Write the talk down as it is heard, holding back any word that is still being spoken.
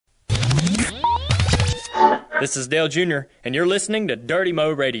This is Dale Jr., and you're listening to Dirty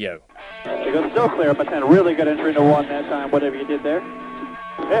Mo Radio. You're going to still clear, but then really good entry into one that time, whatever you did there.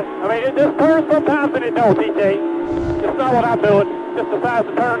 Yeah, I mean, it just turns sometimes and it don't, DJ. It's not what I'm doing. Just decides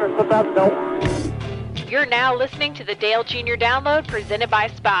to turn and sometimes it don't. You're now listening to the Dale Jr. Download presented by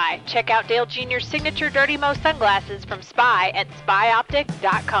Spy. Check out Dale Jr.'s signature Dirty Mo sunglasses from Spy at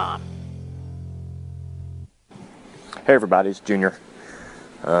spyoptic.com. Hey everybody, it's Junior.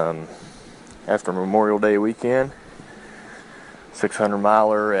 After Memorial Day weekend, 600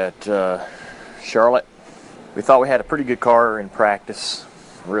 miler at Charlotte. We thought we had a pretty good car in practice.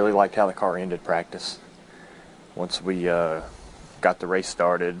 Really liked how the car ended practice. Once we got the race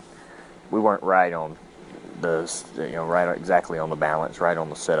started, we weren't right on right exactly on the balance, right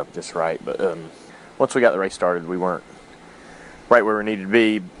on the setup, just right. But once we got the race started, we weren't right where we needed to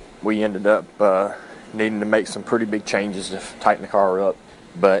be. We ended up needing to make some pretty big changes to tighten the car up,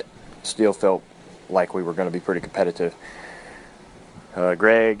 but still felt like we were going to be pretty competitive.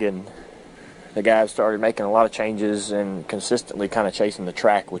 Greg and the guys started making a lot of changes and consistently kind of chasing the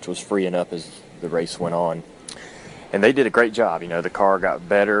track, which was freeing up as the race went on. And they did a great job. You know, the car got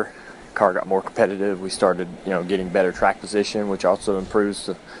better, the car got more competitive. We started, getting better track position, which also improves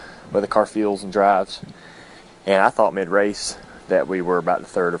the way the car feels and drives. And I thought mid-race that we were about the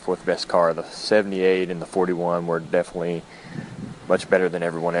third or fourth best car. The 78 and the 41 were definitely much better than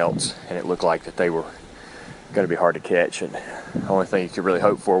everyone else, and it looked like that they were going to be hard to catch. And the only thing you could really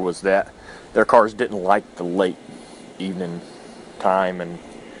hope for was that their cars didn't like the late evening time and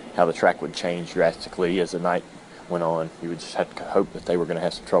how the track would change drastically as the night went on. You would just have to hope that they were going to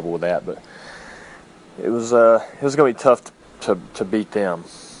have some trouble with that, but it was going to be tough to beat them.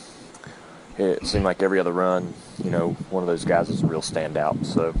 It seemed like every other run, one of those guys was a real standout.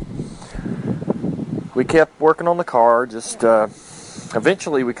 So we kept working on the car. Just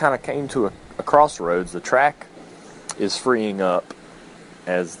eventually we kind of came to a crossroads. The track is freeing up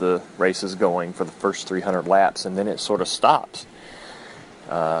as the race is going for the first 300 laps, and then it sort of stops.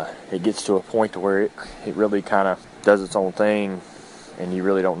 It gets to a point where it really kind of does its own thing, and you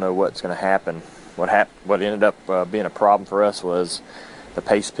really don't know what's going to happen. What ended up being a problem for us was the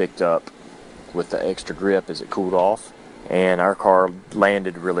pace picked up with the extra grip as it cooled off, and our car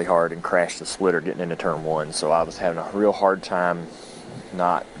landed really hard and crashed the splitter getting into turn one. So I was having a real hard time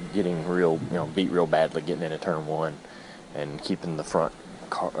not getting beat real badly getting into turn one and keeping the front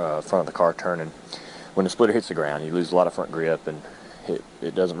of the car turning. When the splitter hits the ground, you lose a lot of front grip, and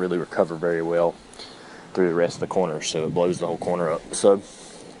it doesn't really recover very well through the rest of the corners, so it blows the whole corner up. So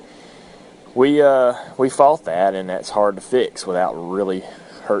we fought that, and that's hard to fix without really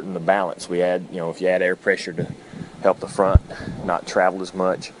hurting the balance. We add, if you add air pressure to help the front not travel as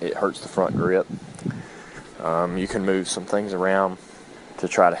much, it hurts the front grip. You can move some things around to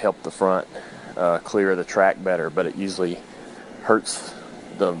try to help the front clear the track better, but it usually hurts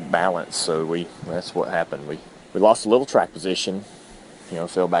the balance. So that's what happened. We lost a little track position,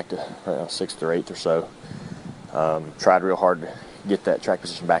 fell back to 6th or 8th or so. Tried real hard to get that track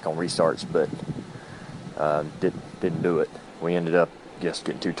position back on restarts, but didn't do it. We ended up just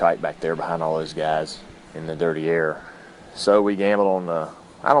getting too tight back there behind all those guys in the dirty air. So we gambled on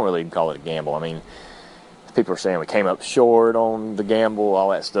I don't really even call it a gamble. I mean, people are saying we came up short on the gamble,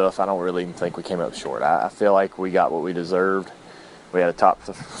 all that stuff. I don't really even think we came up short. I feel like we got what we deserved. We had a top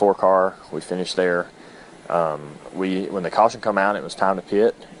 4 car. We finished there. When the caution come out, it was time to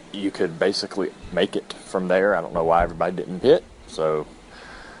pit. You could basically make it from there. I don't know why everybody didn't pit. So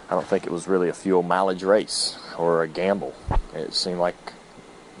I don't think it was really a fuel mileage race or a gamble. It seemed like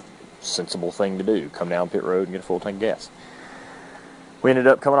a sensible thing to do. Come down pit road and get a full tank of gas. We ended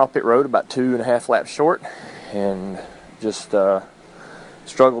up coming off pit road about 2.5 laps short, and just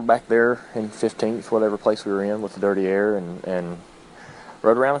struggled back there in 15th, whatever place we were in, with the dirty air, and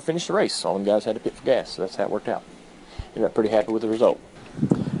rode around and finished the race. All them guys had to pit for gas, so that's how it worked out. Ended up pretty happy with the result.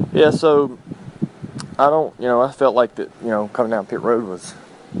 Yeah, so I felt like that, coming down pit road was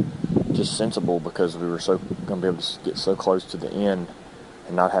just sensible because we were so going to be able to get so close to the end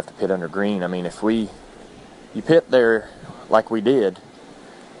and not have to pit under green. I mean, if you pit there like we did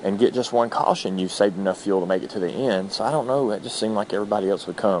and get just one caution, you saved enough fuel to make it to the end. So I don't know, it just seemed like everybody else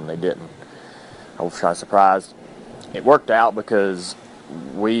would come. They didn't. I was kind of surprised. It worked out because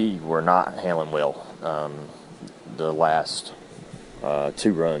we were not handling well the last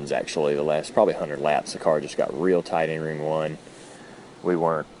 2 runs, actually. The last probably 100 laps, the car just got real tight in ring 1. We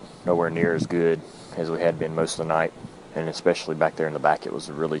weren't nowhere near as good as we had been most of the night, and especially back there in the back, it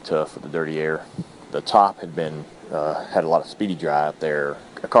was really tough with the dirty air. The top had been had a lot of speedy dry up there.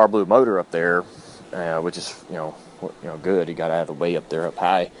 A car blew a motor up there, which is good. He got out of the way up there up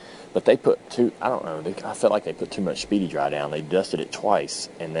high, But they put I don't know, I felt like they put too much Speedy Dry down. They dusted it twice,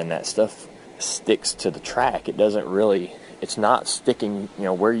 and then that stuff sticks to the track. It doesn't really, it's not sticking,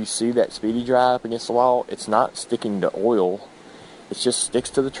 where you see that Speedy Dry up against the wall, it's not sticking to oil. It just sticks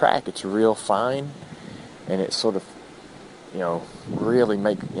to the track. It's real fine, and it sort of, really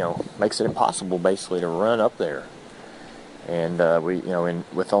makes it impossible basically to run up there. And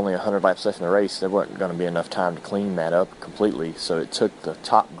with only 100 laps left in the race, there wasn't going to be enough time to clean that up completely. So it took the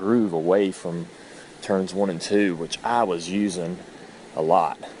top groove away from turns 1 and 2, which I was using a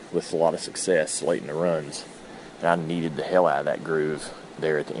lot with a lot of success late in the runs. And I needed the hell out of that groove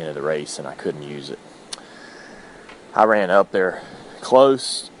there at the end of the race, and I couldn't use it. I ran up there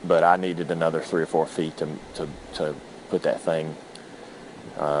close, but I needed another 3 or 4 feet to put that thing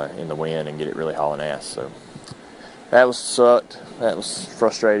in the wind and get it really hauling ass. So that was sucked. That was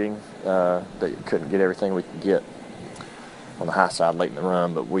frustrating that you couldn't get everything we could get on the high side late in the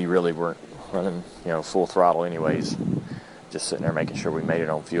run, but we really weren't running, full throttle anyways. Just sitting there making sure we made it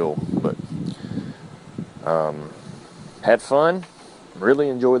on fuel. But had fun. Really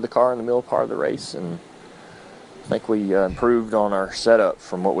enjoyed the car in the middle part of the race, and I think we improved on our setup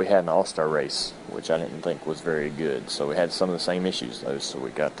from what we had in the All-Star race, which I didn't think was very good. So we had some of the same issues, though, so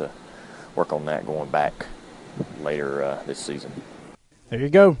we got to work on that going back later this season. There you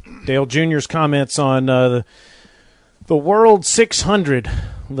go. Dale Jr.'s comments on the World 600,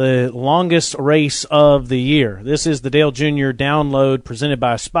 the longest race of the year. This is the Dale Jr. Download presented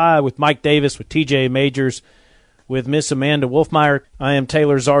by Spy with Mike Davis, with TJ Majors, with Miss Amanda Wolfmeyer. I am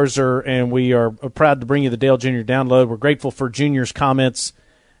Taylor Zarzer, and we are proud to bring you the Dale Jr. Download. We're grateful for Junior's comments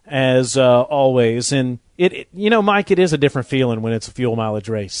as always. And, Mike, it is a different feeling when it's a fuel mileage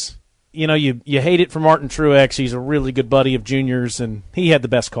race. You hate it for Martin Truex. He's a really good buddy of Junior's, and he had the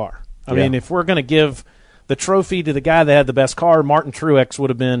best car. I mean, if we're going to give the trophy to the guy that had the best car, Martin Truex would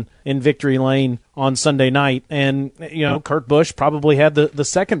have been in victory lane on Sunday night. And, Kurt Busch probably had the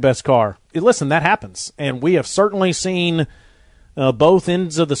second best car. Listen, that happens. And we have certainly seen both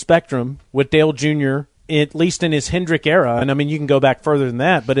ends of the spectrum with Dale Jr., at least in his Hendrick era. And, you can go back further than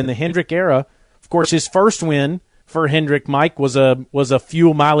that. But in the Hendrick era, of course, his first win for Hendrick, Mike, was a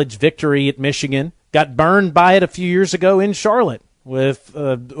fuel mileage victory at Michigan. Got burned by it a few years ago in Charlotte with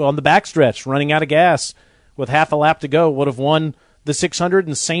on the backstretch, running out of gas with half a lap to go. Would have won the 600 in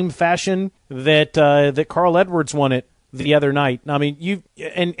the same fashion that Carl Edwards won it the other night.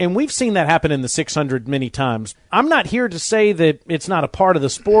 And we've seen that happen in the 600 many times. I'm not here to say that it's not a part of the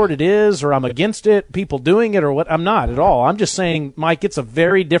sport. It is, or I'm against it, people doing it, or what. I'm not at all. I'm just saying, Mike, it's a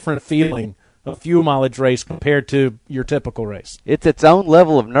very different feeling, a fuel mileage race compared to your typical race. It's its own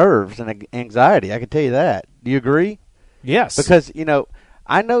level of nerves and anxiety, I can tell you that. Do you agree? Yes. Because,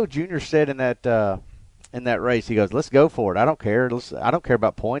 I know Junior said in that race, he goes, let's go for it. I don't care. I don't care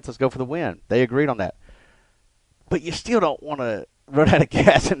about points. Let's go for the win. They agreed on that. But you still don't want to run out of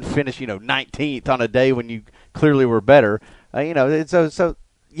gas and finish, 19th on a day when you clearly were better.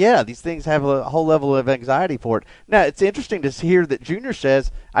 Yeah, these things have a whole level of anxiety for it. Now, it's interesting to hear that Junior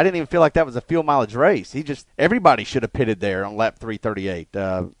says, I didn't even feel like that was a fuel mileage race. Everybody should have pitted there on lap 338.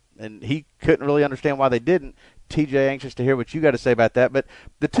 And he couldn't really understand why they didn't. TJ, anxious to hear what you got to say about that. But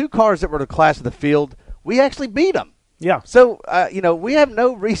the two cars that were the class of the field, we actually beat them. Yeah. So, we have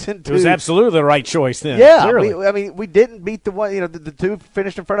no reason to. It was absolutely the right choice then. Yeah. We didn't beat the one, the two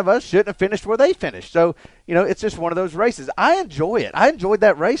finished in front of us shouldn't have finished where they finished. So, it's just one of those races. I enjoy it. I enjoyed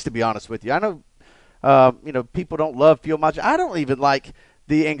that race, to be honest with you. I know, people don't love fuel mileage. I don't even like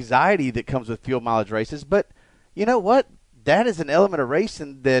the anxiety that comes with fuel mileage races. But you know what? That is an element of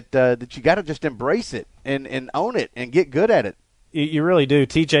racing that you got to just embrace it and own it and get good at it. You really do.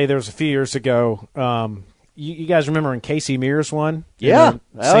 TJ, there was a few years ago, you guys remember when Casey Mears won? Yeah.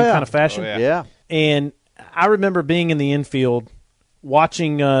 Same kind of fashion? Oh, yeah. And I remember being in the infield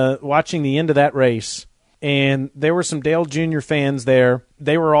watching the end of that race, and there were some Dale Jr. fans there.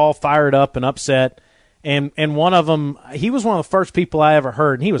 They were all fired up and upset, and one of them, he was one of the first people I ever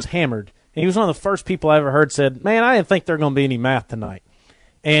heard, and he was hammered. And he was one of the first people I ever heard said, man, I didn't think there were going to be any math tonight.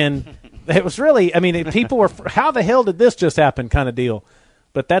 And it was really, people were, how the hell did this just happen kind of deal.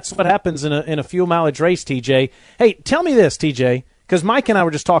 But that's what happens in a fuel mileage race, TJ. Hey, tell me this, TJ, because Mike and I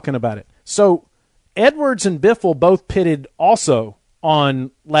were just talking about it. So Edwards and Biffle both pitted also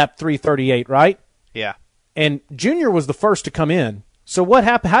on lap 338, right? Yeah. And Junior was the first to come in. So what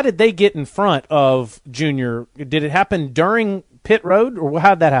happened? How did they get in front of Junior? Did it happen during pit road, or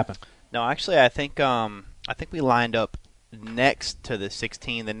how did that happen? No, actually, I think we lined up next to the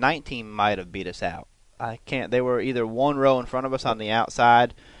 16. The 19 might have beat us out. They were either one row in front of us on the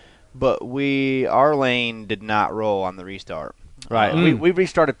outside, but our lane did not roll on the restart. Right. We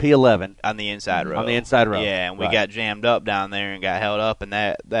restarted P11 on the inside row. On the inside row. Yeah, and we got jammed up down there and got held up, and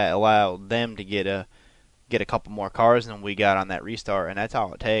that allowed them to get a couple more cars than we got on that restart, and that's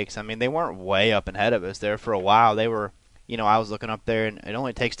all it takes. I mean, they weren't way up ahead of us there for a while. They were, I was looking up there, and it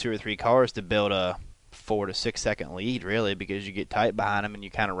only takes 2 or 3 cars to build a 4 to 6 second lead, really, because you get tight behind them and you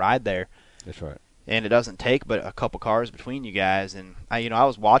kind of ride there. That's right. And it doesn't take but a couple cars between you guys. And I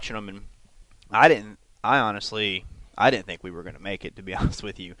was watching them, and I honestly didn't think we were going to make it, to be honest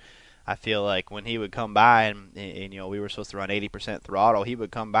with you. I feel like when he would come by and we were supposed to run 80% throttle, he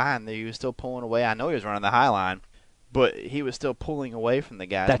would come by and he was still pulling away. I know he was running the high line, but he was still pulling away from the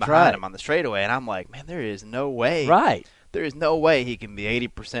guys behind him on the straightaway. And I'm like, man, there is no way. Right. There is no way he can be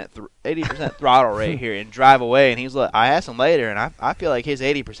 80% throttle right here and drive away. And he's like, I asked him later, and I feel like his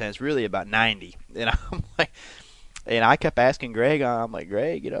 80% is really about 90. And I'm like, and I kept asking Greg, I'm like,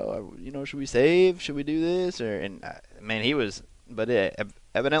 Greg, should we save? Should we do this? Man, he was, but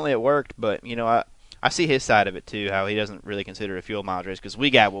evidently it worked. But I see his side of it too, how he doesn't really consider it a fuel mileage race because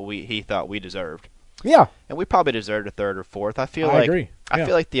we got what he thought we deserved. Yeah, and we probably deserved a 3rd or 4th. I agree. I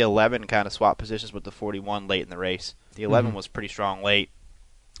feel like the 11 kind of swapped positions with the 41 late in the race. The 11 was pretty strong late,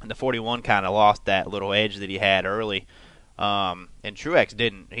 and the 41 kind of lost that little edge that he had early. And Truex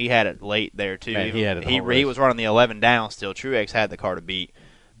didn't. He had it late there too. Man, he was running the 11 down still. Truex had the car to beat,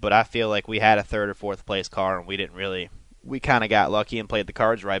 but I feel like we had a 3rd or 4th place car, and we didn't really. We kind of got lucky and played the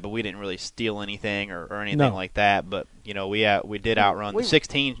cards right, but we didn't really steal anything or anything like that. But we did outrun the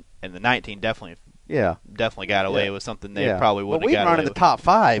 16 and the 19 definitely. Yeah, definitely got away with something they probably wouldn't have got away with. We were running the top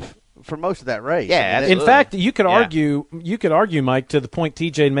 5 for most of that race. Yeah, in fact, you could argue, Mike, to the point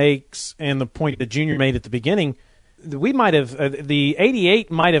TJ makes and the point that Junior made at the beginning. We might have the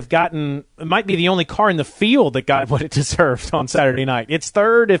 88 might be the only car in the field that got what it deserved on Saturday night. It's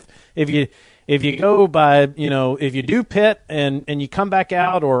 3rd if you go by if you do pit and you come back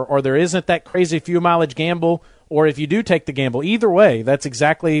out or there isn't that crazy fuel mileage gamble. Or if you do take the gamble, either way, that's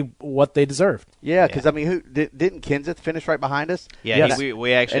exactly what they deserved. Yeah, because I mean, didn't Kenseth finish right behind us? Yeah, yes.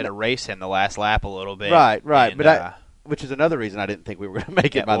 we actually had to race him the last lap a little bit. Right, and, but which is another reason I didn't think we were going to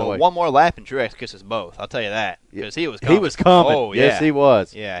make it. By the way, one more lap and Truex kissed us both. I'll tell you that because he was coming. Oh yeah, yes, he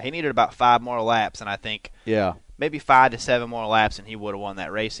was. Yeah, he needed about 5 more laps, and I think maybe 5 to 7 more laps, and he would have won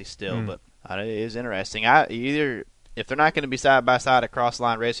that race still. But it is interesting. If they're not going to be side by side across the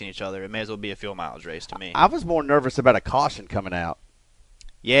line racing each other, it may as well be a fuel mileage race to me. I was more nervous about a caution coming out.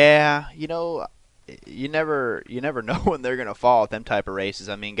 Yeah, you never know when they're going to fall at them type of races.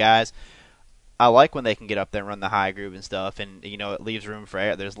 I mean, guys, I like when they can get up there and run the high groove and stuff, and it leaves room for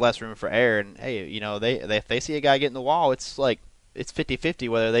air. There's less room for air, and hey, if they see a guy get in the wall, it's like it's 50-50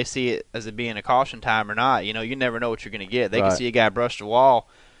 whether they see it as it being a caution time or not. You never know what you're going to get. They can see a guy brush the wall.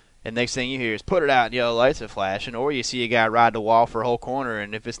 And next thing you hear is put it out and yellow lights are flashing, or you see a guy ride the wall for a whole corner,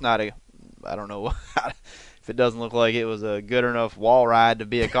 and if it's not I don't know, if it doesn't look like it was a good enough wall ride to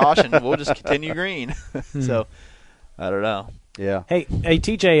be a caution, we'll just continue green. So, I don't know. Yeah. Hey,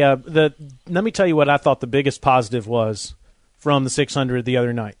 TJ, let me tell you what I thought the biggest positive was from the 600 the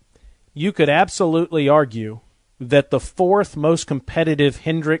other night. You could absolutely argue that the 4th most competitive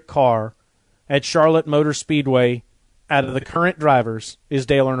Hendrick car at Charlotte Motor Speedway out of the current drivers is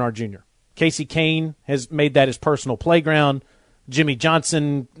Dale Earnhardt Jr. Casey Kane has made that his personal playground. Jimmy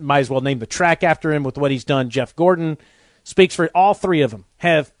Johnson might as well name the track after him with what he's done. Jeff Gordon speaks for all 3 of them,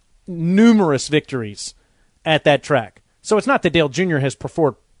 have numerous victories at that track. So it's not that Dale Jr. has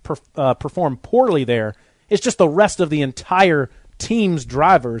performed poorly there. It's just the rest of the entire team's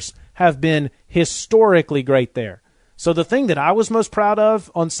drivers have been historically great there. So the thing that I was most proud of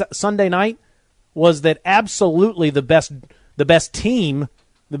on Sunday night was that absolutely the best team,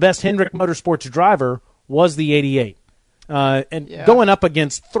 the best Hendrick Motorsports driver was the 88. Going up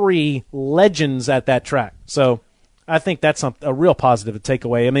against 3 legends at that track. So I think that's a real positive to take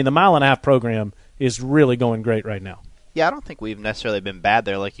away. I mean, the mile-and-a-half program is really going great right now. Yeah, I don't think we've necessarily been bad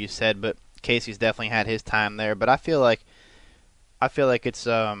there, like you said, but Casey's definitely had his time there. But I feel like it's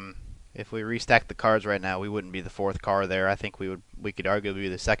if we restack the cards right now, we wouldn't be the 4th car there. I think we could arguably be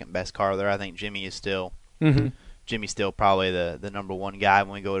the 2nd best car there. I think Jimmy is still Jimmy's still probably the number 1 guy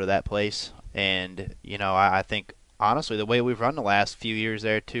when we go to that place. And I think honestly the way we've run the last few years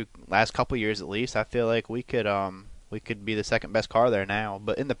there, last couple years at least, I feel like we could be the 2nd best car there now.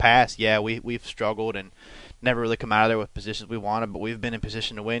 But in the past, yeah, we've struggled and never really come out of there with positions we wanted. But we've been in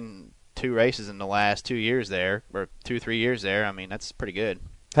position to win 2 races in the last 2 years there, or 2-3 years there. I mean, that's pretty good.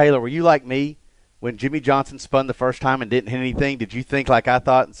 Taylor, were you like me when Jimmy Johnson spun the first time and didn't hit anything? Did you think like I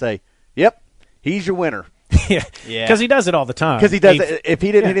thought and say, yep, he's your winner? Yeah, because he does it all the time. Because he does it if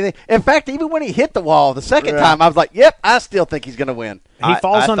he didn't hit anything. In fact, even when he hit the wall the second time, I was like, "Yep, I still think he's going to win." He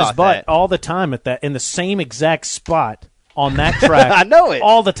falls on his butt all the time in the same exact spot on that track. I know it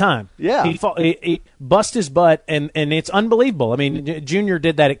all the time. Yeah, he busts his butt, and it's unbelievable. I mean, Junior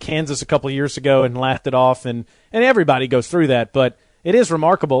did that at Kansas a couple of years ago and laughed it off, and everybody goes through that, but it is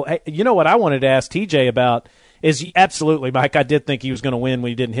remarkable. Hey, you know what I wanted to ask TJ about is absolutely, Mike. I did think he was going to win when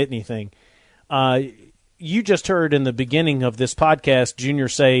he didn't hit anything. You just heard in the beginning of this podcast Junior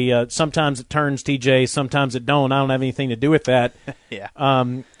say sometimes it turns, TJ, sometimes it don't. I don't have anything to do with that. Yeah.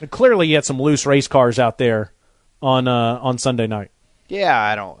 Clearly you had some loose race cars out there on Sunday night. Yeah,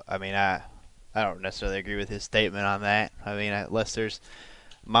 I don't necessarily agree with his statement on that. I mean, unless there's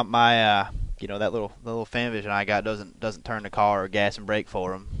my that little fan vision I got doesn't turn the car or gas and brake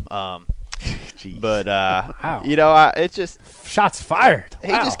for him. But wow. It's just shots fired.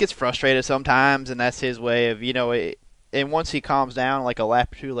 He just gets frustrated sometimes, and that's his way of and once he calms down, like a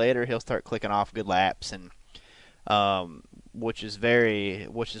lap or two later, he'll start clicking off good laps, and which is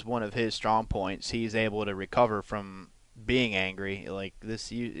one of his strong points. He's able to recover from being angry. Like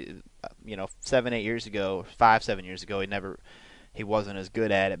this, 7 years ago, he wasn't as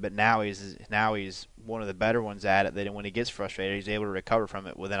good at it, but now he's one of the better ones at it. That when he gets frustrated, he's able to recover from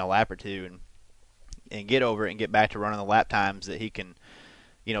it within a lap or two and get over it and get back to running the lap times that he can,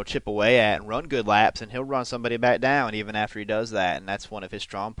 chip away at and run good laps, and he'll run somebody back down even after he does that, and that's one of his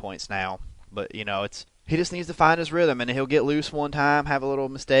strong points now. But he just needs to find his rhythm, and he'll get loose one time, have a little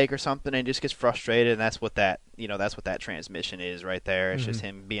mistake or something, and just gets frustrated, and that's what that transmission is right there. It's just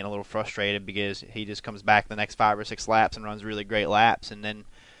him being a little frustrated because he just comes back the next 5 or 6 laps and runs really great laps, and then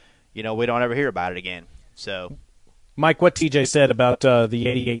we don't ever hear about it again. So, Mike, what TJ said about the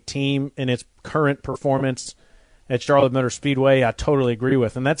 88 team and its current performance at Charlotte Motor Speedway, I totally agree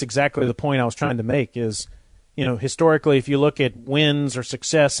with, and that's exactly the point I was trying to make. Is historically, if you look at wins or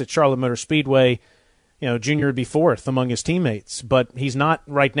success at Charlotte Motor Speedway, Junior would be 4th among his teammates, but he's not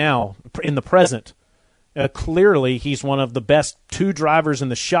right now in the present. Clearly, he's one of the best 2 drivers in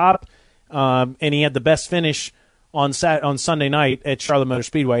the shop, and he had the best finish on Sunday night at Charlotte Motor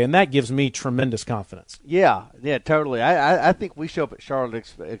Speedway, and that gives me tremendous confidence. Yeah, totally. I think we show up at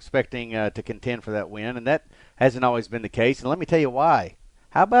Charlotte expecting to contend for that win, and that hasn't always been the case. And let me tell you why.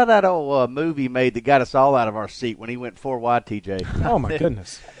 How about that old movie made that got us all out of our seat when he went 4 wide, TJ? Oh, my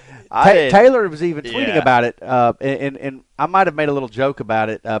goodness. Taylor was even tweeting about it, and I might have made a little joke about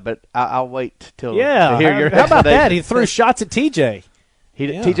it, but I'll wait till to hear your how about that? He threw shots at TJ.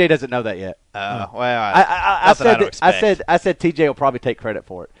 TJ doesn't know that yet. I said TJ will probably take credit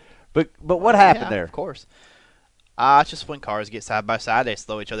for it. But what happened there? Of course. It's just when cars get side by side, they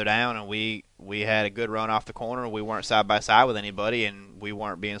slow each other down, and we had a good run off the corner. We weren't side by side with anybody, and we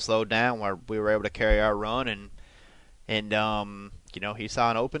weren't being slowed down. Where we were able to carry our run, and he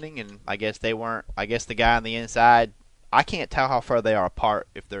saw an opening, and I guess they weren't. I guess the guy on the inside, I can't tell how far they are apart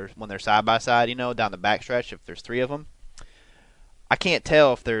when they're side by side. Down the backstretch, if there's 3 of them. I can't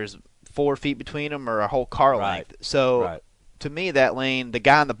tell if there's 4 feet between them or a whole car length. So, to me, that lane, the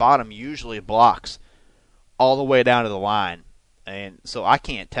guy on the bottom usually blocks all the way down to the line. And so I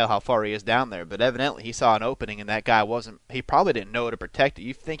can't tell how far he is down there. But evidently he saw an opening, and that guy he probably didn't know to protect it.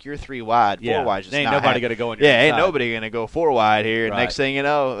 You think you're 3 wide, 4 wide. Just ain't nobody going to go on your inside. Yeah, ain't nobody going to go 4 wide here. And next thing you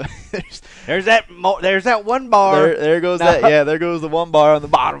know, there's that one bar. There goes that. Yeah, there goes the one bar on the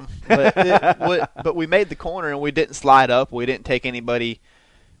bottom. But we made the corner, and we didn't slide up. We didn't take anybody.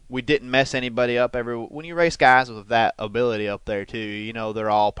 We didn't mess anybody up. When you race guys with that ability up there too,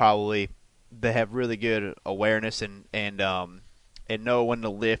 they're all they have really good awareness and know when to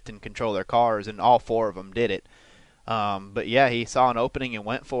lift and control their cars, and all 4 of them did it. But yeah, he saw an opening and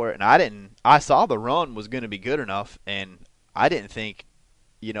went for it, and I saw the run was going to be good enough, and I didn't think.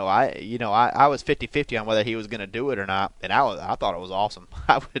 I was 50-50 on whether he was going to do it or not, and I thought it was awesome.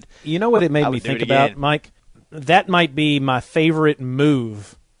 You know what it made me think about, Mike? That might be my favorite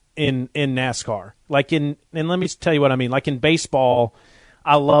move in NASCAR. And let me tell you what I mean. Like in baseball,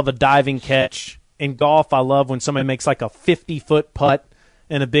 I love a diving catch. In golf, I love when somebody makes like a 50-foot putt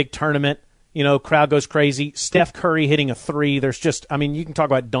in a big tournament. Crowd goes crazy. Steph Curry hitting a 3. There's just, you can talk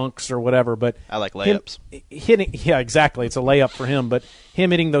about dunks or whatever, but I like layups. Yeah, exactly. It's a layup for him, but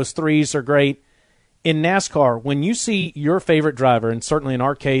him hitting those 3s are great. In NASCAR, when you see your favorite driver, and certainly in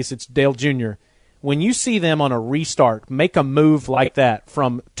our case, it's Dale Jr., when you see them on a restart make a move like that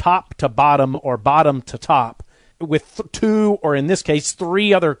from top to bottom or bottom to top with 2 or in this case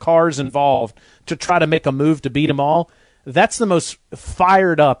 3 other cars involved to try to make a move to beat them all, that's the most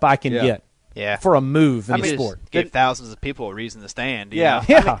fired up I can get. for a move in the just sport. Give thousands of people a reason to stand. You Yeah,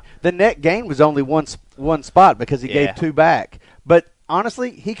 know? I mean, the net gain was only one spot because he gave 2 back. But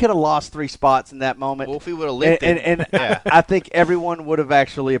honestly, he could have lost 3 spots in that moment. Well, if he would have licked it. And I think everyone would have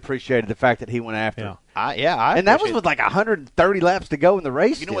actually appreciated the fact that he went after him. And that was with like 130 laps to go in the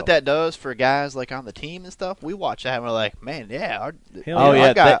race. You know what that does for guys like on the team and stuff? We watch that and we're like, man,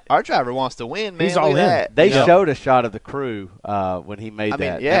 our driver wants to win, man. He's all in. They showed a shot of the crew when he made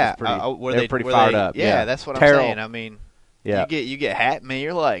that. Yeah, they're pretty fired up. Yeah, that's what Terrell. I'm saying. I mean, you get happy, man.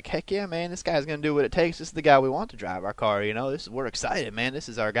 You're like, heck yeah, man, this guy's gonna do what it takes. This is the guy we want to drive our car. You know, we're excited, man. This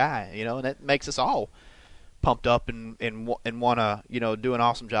is our guy. You know, and that makes us all pumped up and want to do an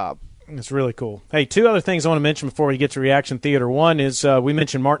awesome job. It's really cool. Hey, 2 other things I want to mention before we get to Reaction Theater. One is we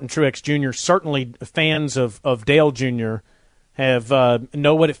mentioned Martin Truex Jr. Certainly fans of Dale Jr. have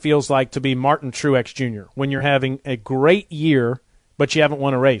know what it feels like to be Martin Truex Jr. when you're having a great year, but you haven't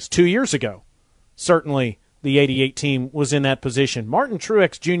won a race. 2 years ago, certainly the 88 team was in that position. Martin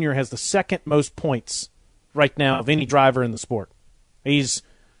Truex Jr. has the 2nd most points right now of any driver in the sport. He's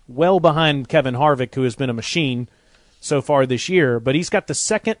well behind Kevin Harvick, who has been a machine so far this year, but he's got the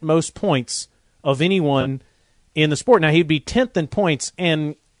 2nd most points of anyone in the sport. Now, he'd be 10th in points,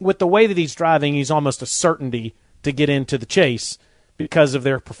 and with the way that he's driving, he's almost a certainty to get into the chase because of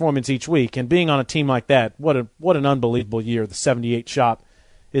their performance each week. And being on a team like that, what an unbelievable year the 78 shop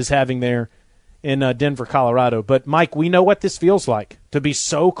is having there in Denver, Colorado. But, Mike, we know what this feels like, to be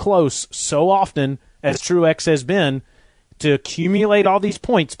so close so often as Truex has been, to accumulate all these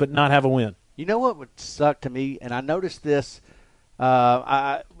points but not have a win. You know what would suck to me, and I noticed this,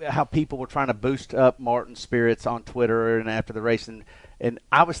 how people were trying to boost up Martin's spirits on Twitter and after the race, and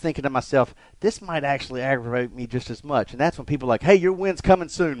I was thinking to myself, this might actually aggravate me just as much. And that's when people are like, hey, your win's coming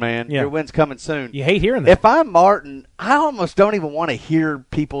soon, man. Yeah. Your win's coming soon. You hate hearing that. If I'm Martin, I almost don't even want to hear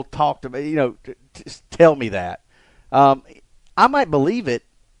people talk to me, just tell me that. I might believe it.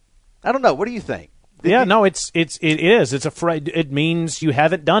 I don't know. What do you think? It means you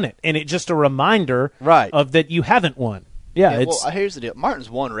haven't done it, and it's just a reminder of that you haven't won. Well, here's the deal. Martin's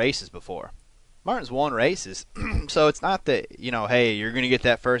won races before. So it's not that hey, you're going to get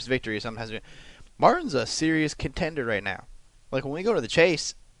that first victory sometimes. Martin's a serious contender right now. Like when we go to the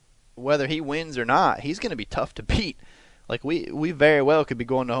chase, whether he wins or not, he's going to be tough to beat. Like we very well could be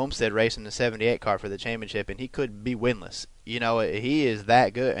going to Homestead racing the 78 car for the championship, and he could be winless. He is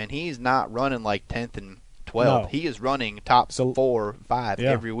that good, and he's not running like 10th and 12th. No. He is running top 4, 5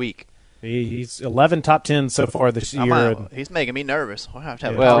 every week. He's 11 top 10 so far this year. He's making me nervous. We'll have to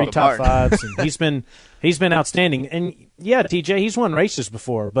have 3 top 5s, and he's been outstanding. And yeah, TJ, he's won races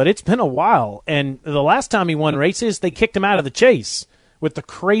before, but it's been a while. And the last time he won races, they kicked him out of the chase with the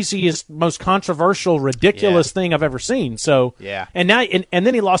craziest, most controversial, ridiculous thing I've ever seen. So and now and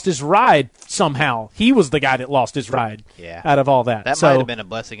then he lost his ride somehow. He was the guy that lost his ride out of all that. That might have been a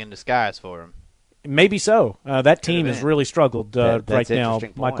blessing in disguise for him. Maybe so. That team has really struggled right now.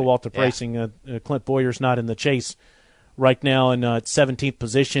 Michael Waltrip Racing, Clint Boyer's not in the chase right now in 17th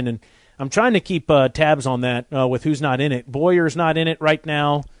position. And I'm trying to keep tabs on that with who's not in it. Boyer's not in it right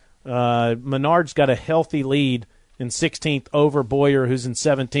now. Menard's got a healthy lead in 16th over Boyer, who's in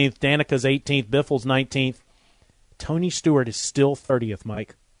 17th. Danica's 18th. Biffle's 19th. Tony Stewart is still 30th,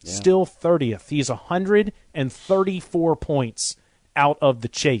 Mike. Yeah. Still 30th. He's 134 points out of the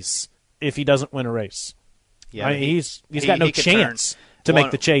chase if he doesn't win a race. Yeah, he's got no chance to make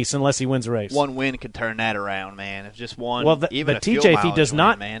the chase unless he wins a race. One win could turn that around, man. If just one, even but TJ, if he does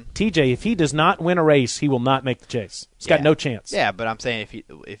not, man. TJ, if he does not win a race, he will not make the chase. He's got no chance. Yeah, but I'm saying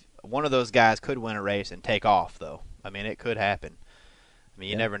if one of those guys could win a race and take off, though, I mean, it could happen. I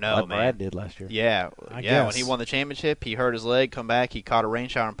mean, you never know, like man. Brad did last year. Yeah, when he won the championship, he hurt his leg, come back, he caught a rain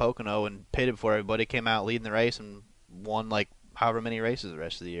shower in Pocono and pitted before everybody, came out leading the race and won like however many races the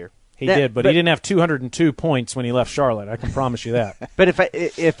rest of the year. He did, but he didn't have 202 points when he left Charlotte. I can promise you that. But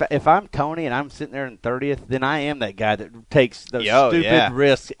if I'm Tony and I'm sitting there in 30th, then I am that guy that takes those stupid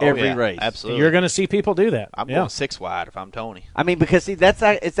risks every race. Absolutely, you're going to see people do that. I'm going 6 wide if I'm Tony. I mean, because see,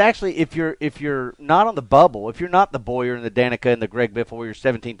 it's actually if you're not on the bubble, if you're not the Boyer and the Danica and the Greg Biffle, where you're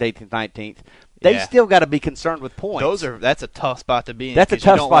 17th, 18th, 19th. They still got to be concerned with points. That's a tough spot to be in. That's a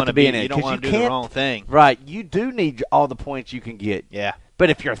tough spot to be in. You don't want to do the wrong thing. Right. You do need all the points you can get. Yeah. But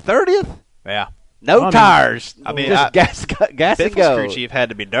if you're 30th, no tires. I mean, just gas and go. Biffle's crew chief had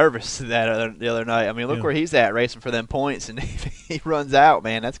to be nervous the other night. I mean, look where he's at racing for them points, and if he runs out,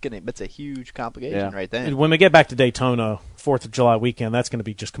 man, that's a huge complication right there. When we get back to Daytona, 4th of July weekend, that's going to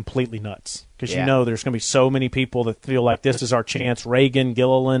be just completely nuts because there's going to be so many people that feel like this is our chance. Reagan,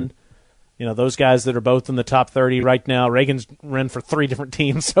 Gilliland. those guys that are both in the top 30 right now. Reagan's run for 3 different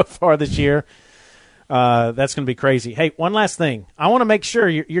teams so far this year. That's going to be crazy. Hey, one last thing. I want to make sure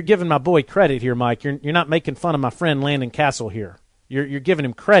you're giving my boy credit here, Mike. You're not making fun of my friend Landon Castle here. You're giving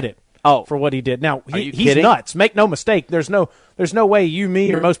him credit for what he did. Now, he's nuts. Make no mistake. There's no way you,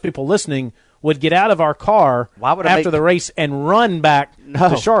 me, or most people listening would get out of our car after the race and run back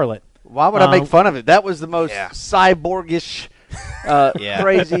to Charlotte. Why would I make fun of it? That was the most cyborgish,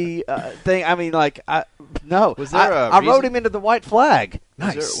 crazy thing. I mean, no. Was there I rode him into the white flag.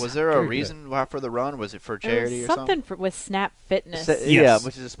 Nice. Was there a reason for the run? Was it for charity or something? With Snap Fitness. Yeah,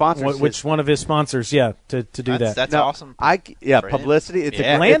 which is a sponsor. Which one of his sponsors, to do that. That's awesome. Publicity.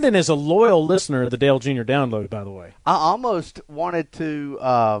 Landon is a loyal listener of the Dale Jr. Download, by the way. I almost wanted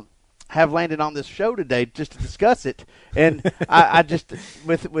to have Landon on this show today just to discuss it. And I just,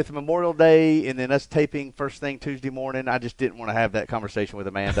 with Memorial Day and then us taping first thing Tuesday morning, I just didn't want to have that conversation with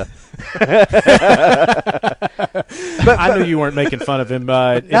Amanda. But I knew you weren't making fun of him.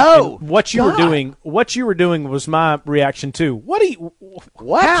 No. And what you were doing was my reaction too. What?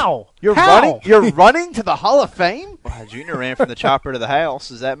 How? You're running to the Hall of Fame? Well, Junior ran from the chopper to the house.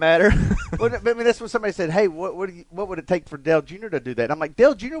 Does that matter? Well, I mean, that's what somebody said. Hey, what would it take for Dale Jr. to do that? And I'm like,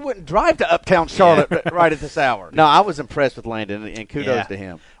 Dale Jr. wouldn't drive to Uptown Charlotte right at this hour. No, I was impressed with Landon, and kudos to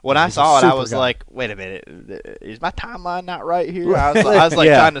him. When I saw it, I was like, wait a minute, is my timeline not right here? I was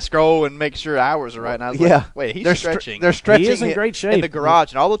trying to scroll and make sure hours are right, and I was like, wait, he's stretching. They're stretching. He is in great shape. In the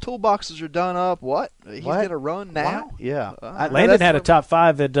garage, and all the toolboxes are done up. What? He's going to run now? What? Yeah. Landon had a top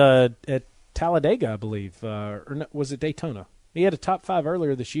 5 at Talladega, I believe. Or was it Daytona? He had a top 5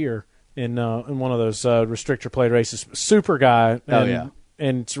 earlier this year in one of those restrictor plate races. Super guy.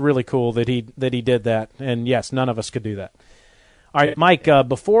 And it's really cool that he did that. And, yes, none of us could do that. All right, Mike,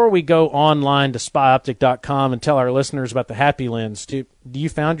 before we go online to spyoptic.com and tell our listeners about the Happy Lens, do you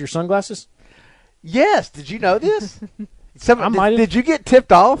found your sunglasses? Yes. Did you know this? Did you get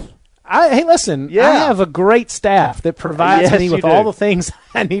tipped off? Hey, listen, I have a great staff that provides me with all the things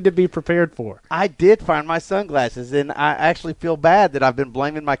I need to be prepared for. I did find my sunglasses, and I actually feel bad that I've been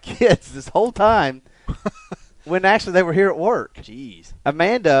blaming my kids this whole time when actually they were here at work. Jeez.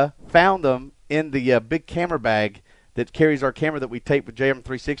 Amanda found them in the big camera bag that carries our camera that we tape with JM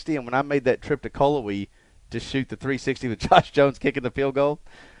 360, and when I made that trip to Colowee to shoot the 360 with Josh Jones kicking the field goal,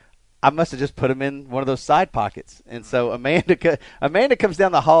 I must have just put them in one of those side pockets. And so Amanda comes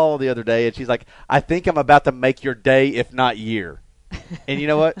down the hall the other day, and she's like, I think I'm about to make your day, if not year. And you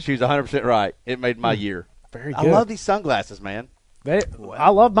know what? She was 100% right. It made my year. Very good. I love these sunglasses, man. I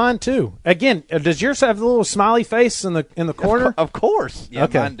love mine, too. Again, does yours have the little smiley face in the corner? Of course. Yeah,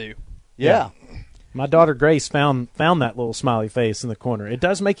 mine do. Yeah. My daughter Grace found that little smiley face in the corner. It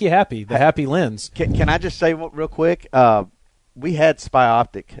does make you happy, the Happy Lens. Can I just say real quick? We had Spy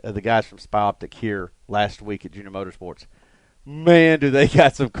Optic, the guys from Spy Optic here last week at Junior Motorsports. Man, do they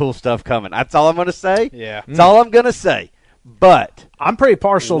got some cool stuff coming. That's all I'm going to say. Yeah. That's all I'm going to say. But I'm pretty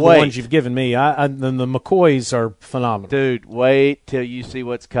partial to the ones you've given me. The McCoys are phenomenal. Dude, wait till you see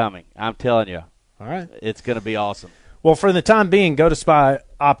what's coming. I'm telling you. All right. It's going to be awesome. Well, for the time being, go to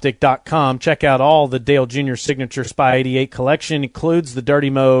spyoptic.com. Check out all the Dale Jr. Signature Spy 88 collection. Includes the Dirty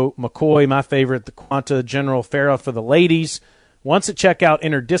Mo McCoy, my favorite, the Quanta General Farah for the ladies. Once at checkout,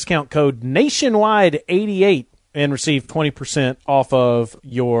 enter discount code Nationwide88 and receive 20% off of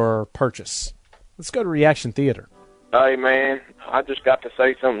your purchase. Let's go to Reaction Theater. Hey, man, I just got to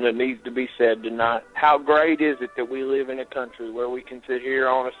say something that needs to be said tonight. How great is it that we live in a country where we can sit here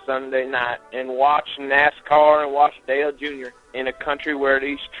on a Sunday night and watch NASCAR and watch Dale Jr. in a country where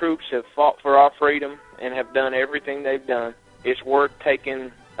these troops have fought for our freedom and have done everything they've done. It's worth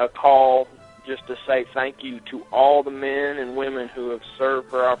taking a call just to say thank you to all the men and women who have served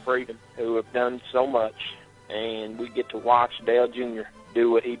for our freedom, who have done so much, and we get to watch Dale Jr.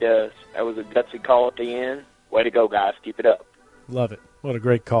 do what he does. That was a gutsy call at the end. Way to go, guys. Keep it up. Love it. What a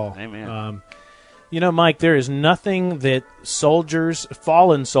great call. Amen. Mike, there is nothing that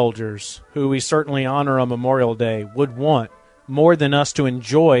fallen soldiers, who we certainly honor on Memorial Day, would want more than us to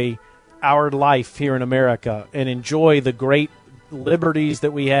enjoy our life here in America and enjoy the great liberties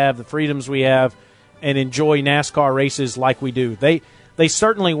that we have, the freedoms we have, and enjoy NASCAR races like we do. They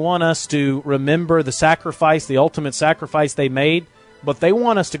certainly want us to remember the sacrifice, the ultimate sacrifice they made, but they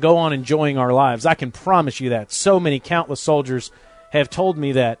want us to go on enjoying our lives. I can promise you that. So many countless soldiers have told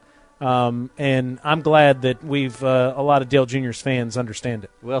me that, and I'm glad that a lot of Dale Jr.'s fans understand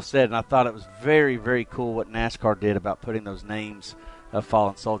it. Well said, and I thought it was very, very cool what NASCAR did about putting those names of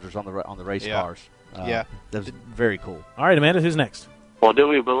fallen soldiers on the race cars. That was very cool. All right, Amanda, who's next? Well, do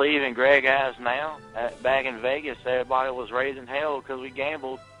we believe in Greg Eyes now? Back in Vegas, everybody was raising hell because we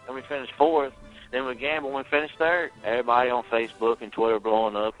gambled and we finished fourth. Then we gambled and we finished third. Everybody on Facebook and Twitter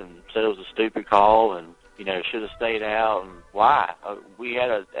blowing up and said it was a stupid call and, should have stayed out. And why? We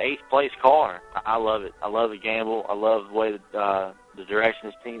had an 8th place car. I love it. I love the gamble. I love the way the direction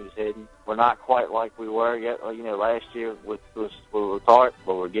this team is heading. We're not quite like we were yet, last year with Tart,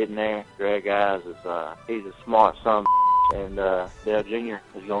 but we're getting there. Greg Eyes he's a smart son, and Dale Jr.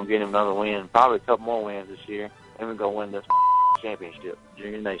 is going to get him another win, probably a couple more wins this year, and we're going to win this championship,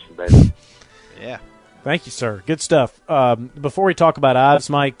 Junior Nation, baby. Yeah. Thank you, sir. Good stuff. Before we talk about Ives,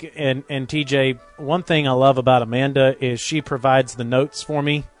 Mike, and TJ, one thing I love about Amanda is she provides the notes for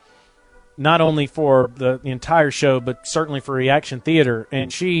me, not only for the entire show, but certainly for Reaction Theater.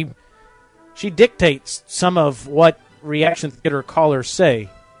 And she dictates some of what Reaction Theater callers say.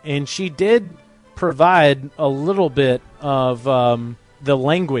 And she did provide a little bit of the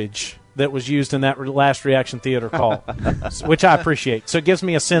language that was used in that last Reaction Theater call, which I appreciate. So it gives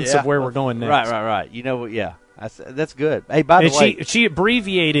me a sense of where we're going next. Right. You know what? Yeah, that's good. Hey, by the way, she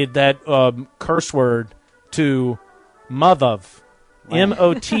abbreviated that curse word to Mothaf, Mothaf. And a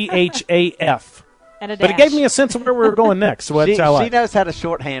but it gave me a sense of where we were going next. So she knows how to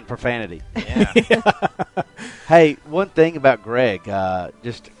shorthand profanity. Yeah. Hey, one thing about Greg,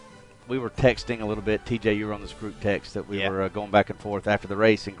 we were texting a little bit. TJ, you were on this group text that we were going back and forth after the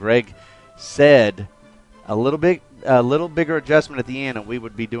race, and Greg said a little bigger adjustment at the end, and we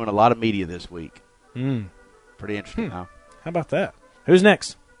would be doing a lot of media this week. Pretty interesting, huh? How about that? Who's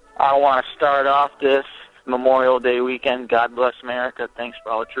next? I want to start off this Memorial Day weekend. God bless America. Thanks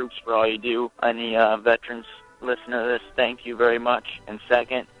for all the troops, for all you do. Any veterans listening to this, thank you very much. And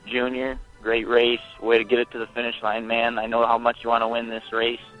second, Junior, great race. Way to get it to the finish line, man. I know how much you want to win this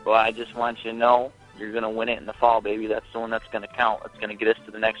race. Well, I just want you to know you're going to win it in the fall, baby. That's the one that's going to count. It's going to get us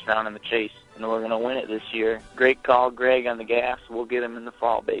to the next round in the chase, and we're going to win it this year. Great call, Greg, on the gas. We'll get him in the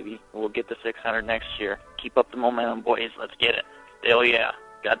fall, baby. We'll get the 600 next year. Keep up the momentum, boys. Let's get it. Hell yeah.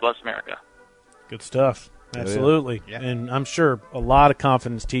 God bless America. Good stuff. Absolutely. Yeah. And I'm sure a lot of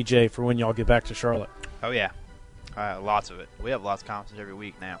confidence, TJ, for when y'all get back to Charlotte. Oh, yeah. Lots of it. We have lots of confidence every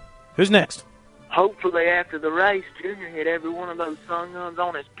week now. Who's next? Hopefully after the race, Junior hit every one of those sun guns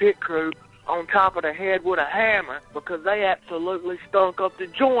on his pit crew on top of the head with a hammer because they absolutely stunk up the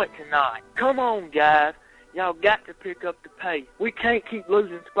joint tonight. Come on, guys. Y'all got to pick up the pace. We can't keep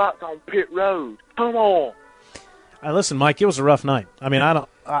losing spots on pit road. Come on. Listen, Mike, it was a rough night. I mean, I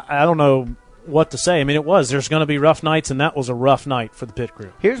don't know what to say. I mean, it was. There's going to be rough nights, and that was a rough night for the pit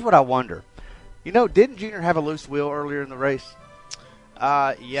crew. Here's what I wonder. Didn't Junior have a loose wheel earlier in the race?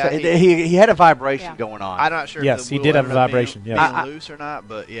 Yeah. So he had a vibration going on. I'm not sure yes, if the he wheel did have a ended up vibration. being Yes. loose or not,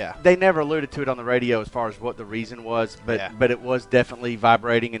 but yeah. They never alluded to it on the radio as far as what the reason was, but it was definitely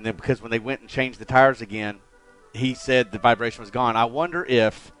vibrating. And then because when they went and changed the tires again, he said the vibration was gone. I wonder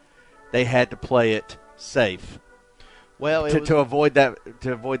if they had to play it safe. Well, to avoid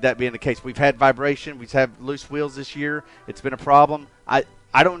that being the case. We've had vibration. We've had loose wheels this year. It's been a problem.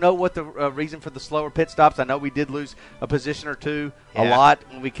 I don't know what the reason for the slower pit stops. I know we did lose a position or two a lot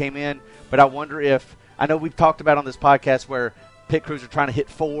when we came in, but I wonder if – I know we've talked about on this podcast where pit crews are trying to hit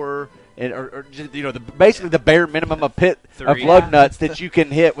 4 or basically the bare minimum of lug nuts that you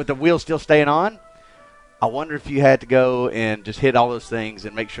can hit with the wheel still staying on. I wonder if you had to go and just hit all those things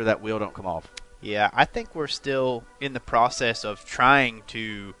and make sure that wheel don't come off. Yeah, I think we're still in the process of trying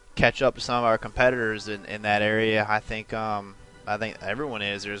to catch up to some of our competitors in that area. I think everyone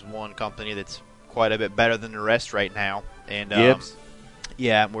is. There's one company that's quite a bit better than the rest right now, and Gibbs.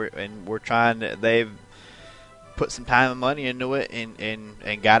 Yeah, we're trying to. They've put some time and money into it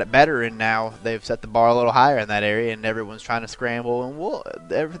and got it better, and now they've set the bar a little higher in that area, and everyone's trying to scramble,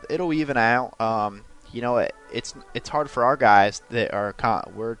 and it'll even out. It's hard for our guys that are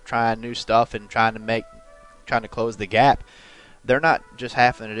we're trying new stuff and trying to close the gap. They're not just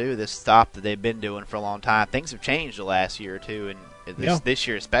having to do this stop that they've been doing for a long time. Things have changed the last year or two, and this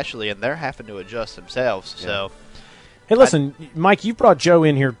year especially, and they're having to adjust themselves. Yeah. So, hey, listen, Mike, you brought Joe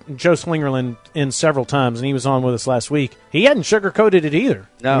in here, Joe Slingerland, in several times, and he was on with us last week. He hadn't sugarcoated it either.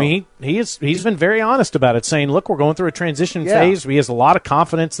 No. I mean, he's been very honest about it, saying, look, we're going through a transition phase. He has a lot of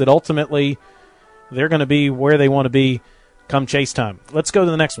confidence that ultimately they're going to be where they want to be come chase time. Let's go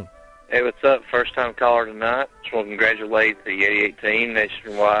to the next one. Hey, what's up? First-time caller tonight. Just want to congratulate the 88 team,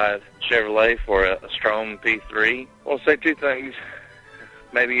 Nationwide Chevrolet, for a strong P3. I want to say two things.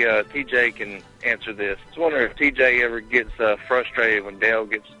 Maybe TJ can answer this. I was wondering if TJ ever gets frustrated when Dale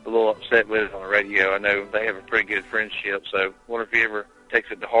gets a little upset with it on the radio. I know they have a pretty good friendship, so I wonder if he ever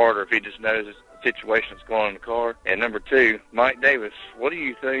takes it to heart or if he just knows it's situation that's going on in the car. And number two, Mike Davis, what do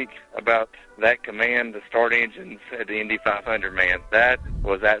you think about that command to start engines at the Indy 500, man? That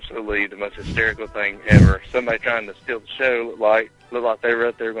was absolutely the most hysterical thing ever. Somebody trying to steal the show looked like they were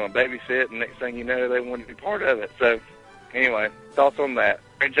out there going to babysit, and next thing you know, they wanted to be part of it. So, anyway, thoughts on that.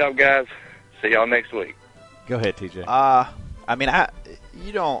 Great job, guys. See y'all next week. Go ahead, TJ. I mean,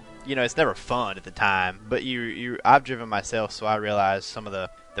 you don't, it's never fun at the time, but I've driven myself, so I realize some of the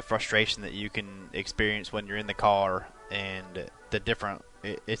frustration that you can experience when you're in the car and the different.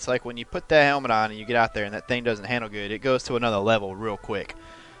 It's like when you put that helmet on and you get out there and that thing doesn't handle good, it goes to another level real quick.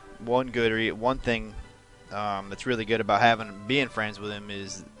 One thing that's really good about being friends with him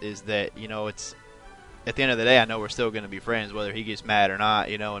is that it's at the end of the day, I know we're still going to be friends whether he gets mad or not,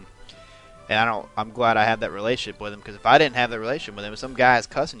 and I'm glad I have that relationship with him, because if I didn't have that relationship with him, if some guy's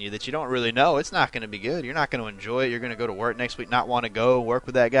cussing you that you don't really know, it's not going to be good. You're not going to enjoy it. You're going to go to work next week, not want to go work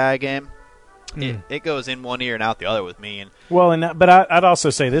with that guy again. It goes in one ear and out the other with me. But I'd also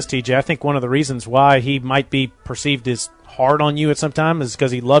say this, TJ. I think one of the reasons why he might be perceived as hard on you at some time is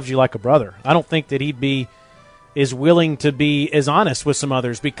because he loves you like a brother. I don't think that he'd be as willing to be as honest with some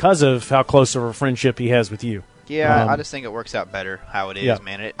others because of how close of a friendship he has with you. Yeah, I just think it works out better how it is,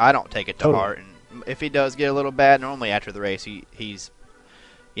 man. I don't take it to heart. And if he does get a little bad, normally after the race, he's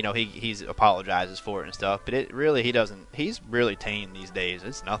apologizes for it and stuff. But he doesn't. He's really tame these days.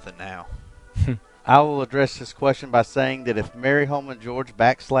 It's nothing now. I will address this question by saying that if Mary Holman George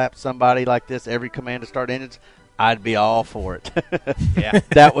backslapped somebody like this, every command to start engines, I'd be all for it. Yeah,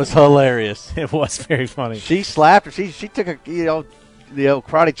 that was hilarious. It was very funny. She slapped her. She took the old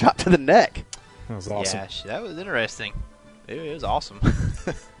karate chop to the neck. That was awesome. Yeah, that was interesting. It was awesome.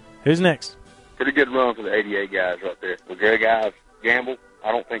 Who's next? Pretty good run for the 88 guys right there. With Greg Ives gamble,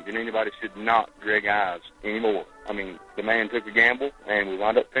 I don't think that anybody should knock Greg Ives anymore. I mean, the man took a gamble, and we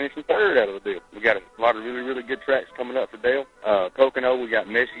wound up finishing third out of the deal. We got a lot of really, really good tracks coming up for Dale. Pocono, we got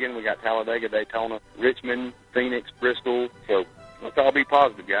Michigan, we got Talladega, Daytona, Richmond, Phoenix, Bristol. So let's all be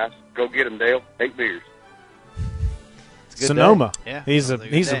positive, guys. Go get them, Dale. 8 beers. Sonoma. Yeah, he's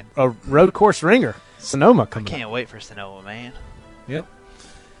a road course ringer. Sonoma coming. I can't wait for Sonoma, man. Yep.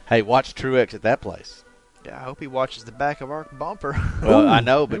 Hey, watch Truex at that place. Yeah, I hope he watches the back of our bumper. Well, I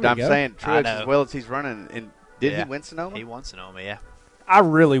know, but I'm saying I Truex, know. as well as he's running, and did he win Sonoma? He won Sonoma, yeah. I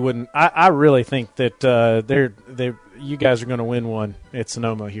really wouldn't. I really think that you guys are going to win one at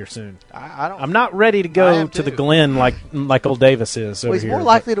Sonoma here soon. I'm not ready to go to the Glen like old Davis is. Well, he's more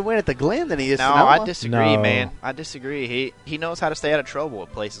likely to win at the Glen than he is Sonoma. No, I disagree, man. I disagree. He knows how to stay out of trouble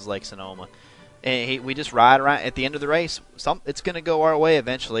at places like Sonoma. And we just ride around at the end of the race. It's going to go our way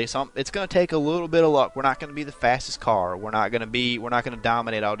eventually. It's going to take a little bit of luck. We're not going to be the fastest car. We're not going to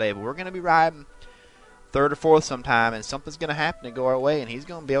dominate all day, but we're going to be riding third or fourth sometime, and something's going to happen and go our way, and he's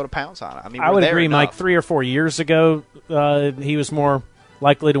going to be able to pounce on it. I mean, I would agree, Mike. 3 or 4 years ago, he was more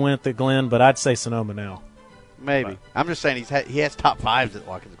likely to win at the Glen, but I'd say Sonoma now. Maybe. I'm just saying he has top 5s at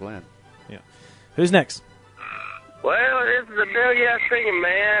Watkins Glen. Yeah. Who's next? Well, this is a Bill singing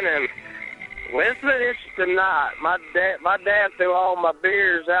man, and let's finish tonight. My dad threw all my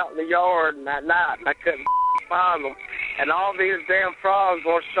beers out in the yard that night, and I couldn't find them. And all these damn frogs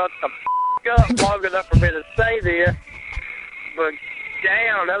won't shut the up long enough for me to say this. But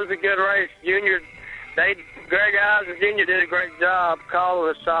damn, that was a good race. Greg Ives and Junior did a great job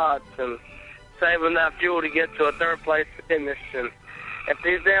calling the shots and saving that fuel to get to a third place finish. And if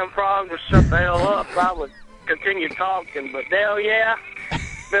these damn frogs would shut the hell up, I would continue talking. But hell yeah,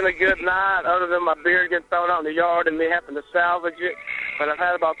 it's been a good night, other than my beer getting thrown out in the yard and me having to salvage it. But I've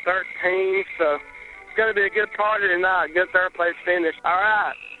had about 13, so it's going to be a good party tonight. Good third place finish. All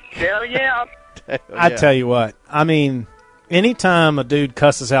right. Hell yeah. I tell you what, I mean, anytime a dude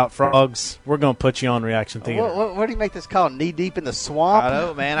cusses out frogs, we're going to put you on Reaction Theater. What do you make this call? Knee deep in the swamp? I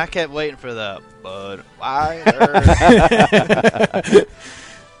know, man. I kept waiting for the Budweiser.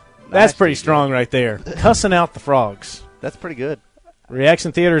 That's pretty strong right there. Cussing out the frogs. That's pretty good.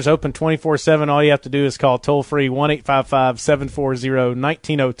 Reaction Theater is open 24/7. All you have to do is call toll-free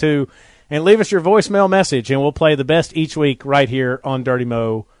 1-855-740-1902 and leave us your voicemail message, and we'll play the best each week right here on Dirty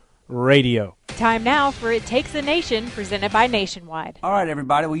Mo Radio. Time now for It Takes a Nation, presented by Nationwide. All right,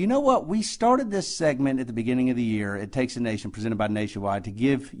 everybody. Well, you know what? We started this segment at the beginning of the year, It Takes a Nation, presented by Nationwide, to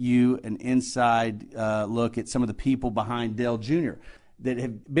give you an inside look at some of the people behind Dale Jr. that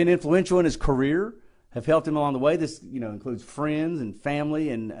have been influential in his career, have helped him along the way. This, includes friends and family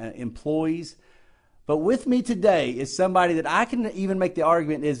and employees. But with me today is somebody that I can even make the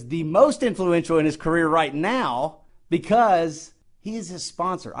argument is the most influential in his career right now, because he is his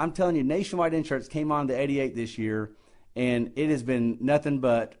sponsor. I'm telling you, Nationwide Insurance came on to 88 this year, and it has been nothing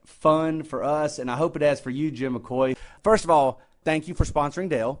but fun for us, and I hope it has for you, Jim McCoy. First of all, thank you for sponsoring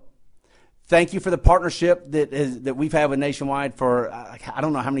Dale. Thank you for the partnership that we've had with Nationwide for, I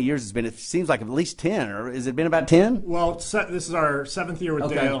don't know how many years it's been. It seems like at least 10, or has it been about 10? Well, this is our 7th year with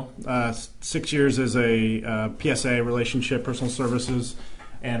Dale, 6 years as a PSA, Relationship Personal Services,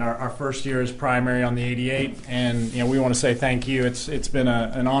 and our first year as primary on the 88. And we want to say thank you. It's been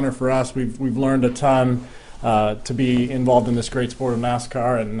an honor for us. We've learned a ton to be involved in this great sport of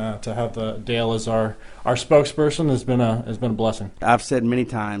NASCAR, and to have Dale as our spokesperson has been a blessing. I've said many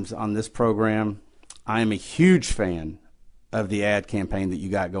times on this program, I am a huge fan of the ad campaign that you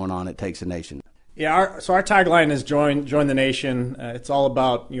got going on at Takes a Nation. Yeah, so our tagline is join the nation. It's all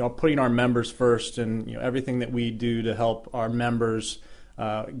about putting our members first, and everything that we do to help our members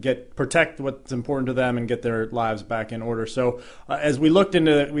protect what's important to them and get their lives back in order. So as we looked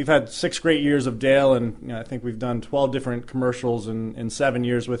into it, we've had 6 great years of Dale, and I think we've done 12 different commercials in 7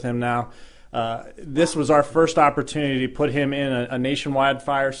 years with him now. This was our first opportunity to put him in a nationwide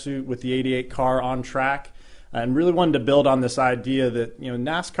fire suit with the 88 car on track, and really wanted to build on this idea that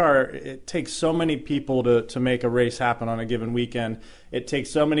NASCAR, it takes so many people to make a race happen on a given weekend. It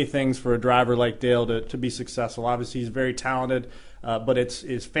takes so many things for a driver like Dale to be successful. Obviously, he's very talented, but it's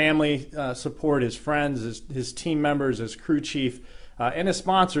his family support, his friends, his team members, his crew chief, and his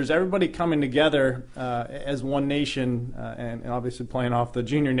sponsors, everybody coming together as one nation, and obviously playing off the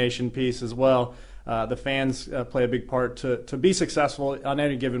Junior Nation piece as well. The fans play a big part to be successful on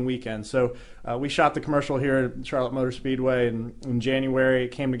any given weekend. So we shot the commercial here at Charlotte Motor Speedway in January.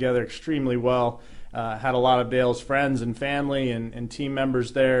 It came together extremely well. Had a lot of Dale's friends and family and team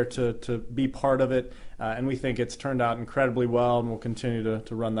members there to be part of it. And we think it's turned out incredibly well, and we'll continue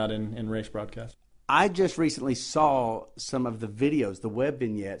to run that in race broadcast. I just recently saw some of the videos, the web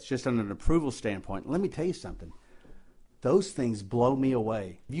vignettes, just on an approval standpoint. Let me tell you something. Those things blow me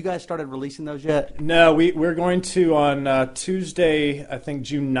away. Have you guys started releasing those yet? No, we're going to on Tuesday, I think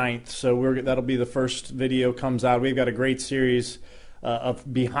June 9th. So that'll be the first video comes out. We've got a great series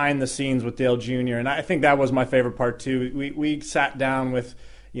of behind the scenes with Dale Jr. And I think that was my favorite part too. We sat down with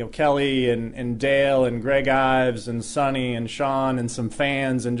Kelly and Dale and Greg Ives and Sonny and Sean and some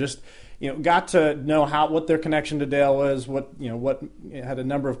fans, and just got to know what their connection to Dale was. What had a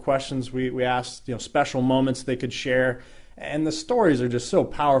number of questions we asked. Special moments they could share, and the stories are just so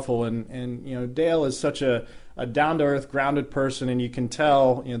powerful. And Dale is such a down to earth, grounded person, and you can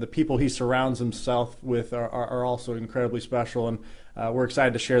tell the people he surrounds himself with are also incredibly special. And we're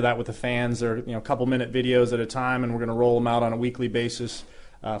excited to share that with the fans. They're a couple minute videos at a time, and we're going to roll them out on a weekly basis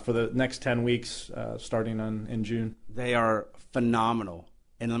for the next 10 weeks, starting in June. They are phenomenal.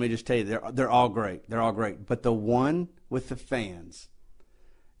 And let me just tell you, they're all great. They're all great. But the one with the fans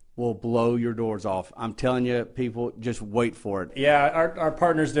will blow your doors off. I'm telling you, people, just wait for it. Yeah, our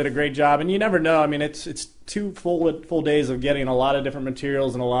partners did a great job. And you never know. I mean, it's 2 full days of getting a lot of different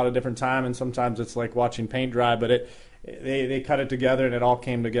materials and a lot of different time. And sometimes it's like watching paint dry. But they cut it together, and it all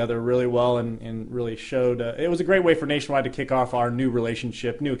came together really well and really showed. It was a great way for Nationwide to kick off our new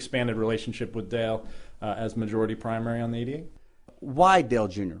expanded relationship with Dale as majority primary on the 88. Why Dale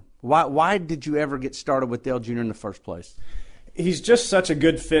Jr.? Why did you ever get started with Dale Jr. in the first place? He's just such a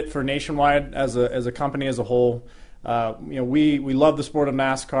good fit for Nationwide as a company as a whole. We love the sport of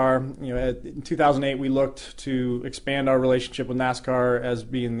NASCAR. In 2008, we looked to expand our relationship with NASCAR as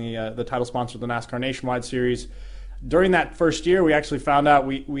being the title sponsor of the NASCAR Nationwide Series. During that first year, we actually found out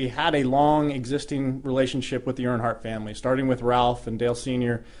we had a long existing relationship with the Earnhardt family, starting with Ralph and Dale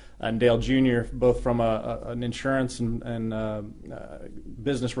Sr. and Dale Jr., both from an insurance and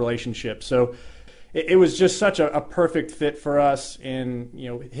business relationship. So it was just such a perfect fit for us, and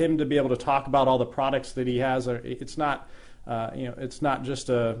him to be able to talk about all the products that he has. It's not just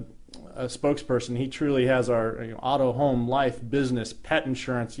a spokesperson. He truly has our auto, home, life, business, pet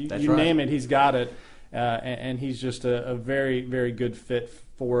insurance. You right. Name it, he's got it. And he's just a very, very good fit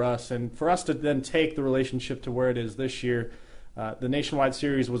for us. And for us to then take the relationship to where it is this year, the Nationwide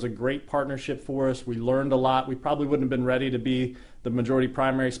Series was a great partnership for us. We learned a lot. We probably wouldn't have been ready to be the majority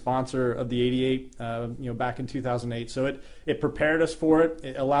primary sponsor of the 88 back in 2008. So it prepared us for it.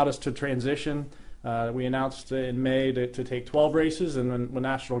 It allowed us to transition. We announced in May to take 12 races, and when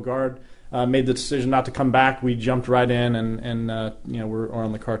National Guard made the decision not to come back, we jumped right in, and we're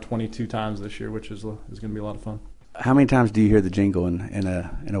on the car 22 times this year, which is going to be a lot of fun. How many times do you hear the jingle in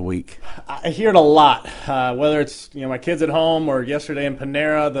a week? I hear it a lot. Whether it's my kids at home or yesterday in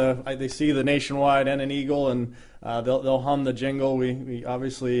Panera, they see the Nationwide and an Eagle, and they'll hum the jingle. We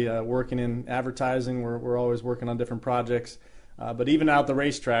obviously working in advertising. We're always working on different projects. But even out the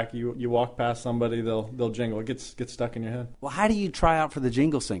racetrack, you walk past somebody, they'll jingle. It gets stuck in your head. Well, how do you try out for the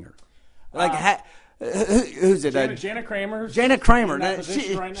jingle singer? Like, who's it? Jana Kramer. Jana Kramer.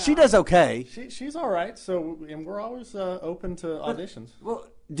 She does okay. She's all right. So, and we're always open to auditions. Well,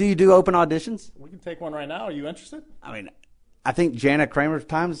 do you do open auditions? We can take one right now. Are you interested? I mean, I think Jana Kramer's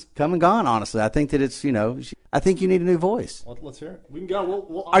time's come and gone, honestly. I think that it's, I think you need a new voice. Let's hear it. We can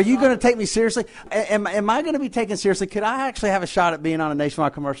go. Are you going to take me seriously? Am I going to be taken seriously? Could I actually have a shot at being on a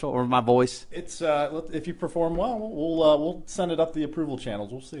Nationwide commercial or my voice? It's if you perform well, we'll send it up the approval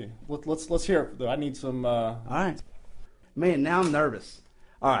channels. We'll see. Let's hear it, though. I need some. All right. Man, now I'm nervous.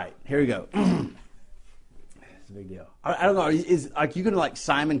 All right, here we go. It's a big deal. I don't know. Is you going to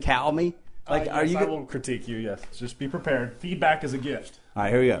Simon Cowell me? Yes, I will critique you, yes. Just be prepared. Feedback is a gift. All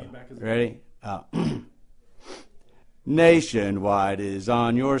right, here we go. Ready? Nationwide is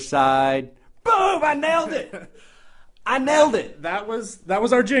on your side. Boom! I nailed it! I nailed it! That was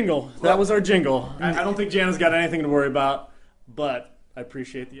our jingle. That was our jingle. I don't think Jana's got anything to worry about, but I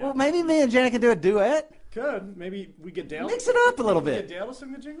appreciate the effort. Well, maybe me and Jana can do a duet. Could. Maybe we get Dale. Mix it up a little bit. Get Dale to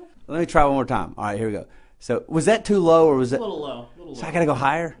sing the jingle? Let me try one more time. All right, here we go. So, was that too low or was it? A little low. So I got to go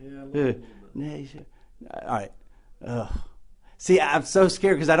higher? Yeah, a little bit. All right. See, I'm so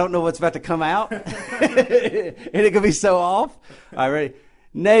scared because I don't know what's about to come out. And it could be so off. All right, ready?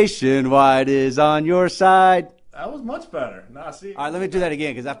 Nationwide is on your side. That was much better. Nah, see. All right, let me do that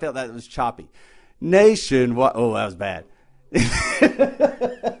again because I felt that it was choppy. Nationwide. Oh, that was bad.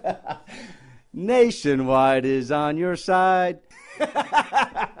 Nationwide is on your side.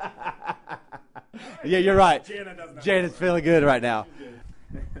 Yeah, you're right. Jana's feeling good right now.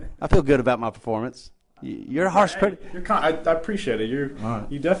 I feel good about my performance. You're a harsh critic. I appreciate it.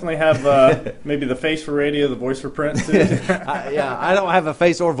 You definitely have maybe the face for radio, the voice for print too. I don't have a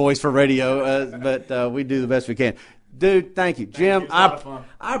face or voice for radio, but we do the best we can. Dude, thank you, Jim. I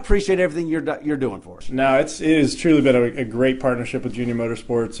appreciate everything you're doing for us. No, it is truly been a great partnership with Junior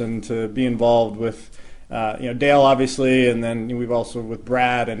Motorsports, and to be involved with Dale obviously, and then we've also with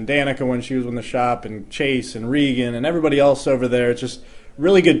Brad and Danica when she was in the shop, and Chase and Regan and everybody else over there. It's just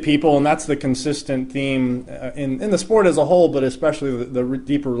really good people, and that's the consistent theme in the sport as a whole, but especially the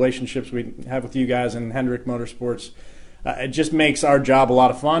deeper relationships we have with you guys in Hendrick Motorsports. It just makes our job a lot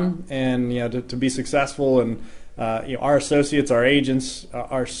of fun, and to be successful. And our associates, our agents,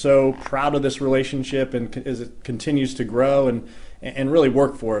 are so proud of this relationship, and as it continues to grow and really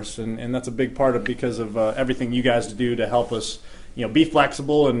work for us, and that's a big part of because of everything you guys do to help us. Be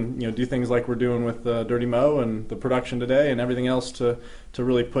flexible and do things like we're doing with Dirty Mo and the production today and everything else to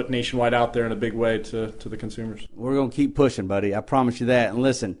really put Nationwide out there in a big way to the consumers. We're going to keep pushing, buddy. I promise you that. And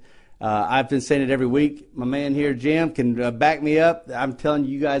listen, I've been saying it every week. My man here, Jim, can back me up. I'm telling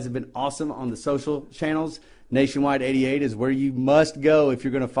you, you guys have been awesome on the social channels. Nationwide 88 is where you must go if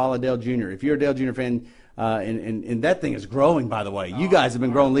you're going to follow Dale Jr. If you're a Dale Jr. fan, and that thing is growing, by the way. You guys have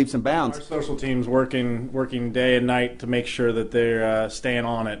been growing leaps and bounds. Our social team's working day and night to make sure that they're staying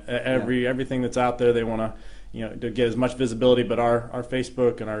on it. Everything that's out there, they want to get as much visibility. But our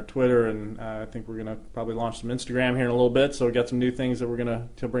Facebook and our Twitter, and I think we're going to probably launch some Instagram here in a little bit. So we got some new things that we're going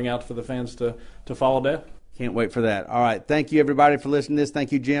to bring out for the fans to follow Dale. Can't wait for that. All right. Thank you, everybody, for listening to this.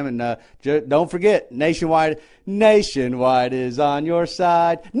 Thank you, Jim. And don't forget, Nationwide is on your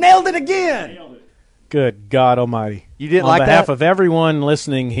side. Nailed it again. Nailed it. Good God Almighty! You didn't On like behalf that? of everyone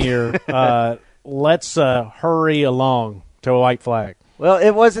listening here, let's hurry along to a white flag. Well,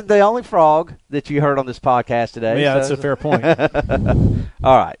 it wasn't the only frog that you heard on this podcast today. Yeah, that's a fair point.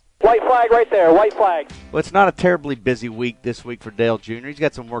 All right. White flag right there, white flag. Well, it's not a terribly busy week this week for Dale Jr. He's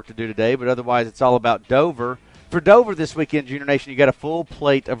got some work to do today, but otherwise it's all about Dover. For Dover this weekend, Junior Nation, you got a full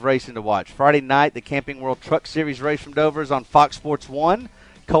plate of racing to watch. Friday night, the Camping World Truck Series race from Dover is on Fox Sports 1.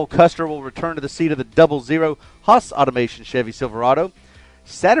 Cole Custer will return to the seat of the 00 Haas Automation Chevy Silverado.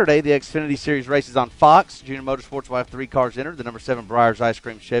 Saturday, the Xfinity Series races on Fox. Junior Motorsports will have 3 cars entered. The number 7 Breyers Ice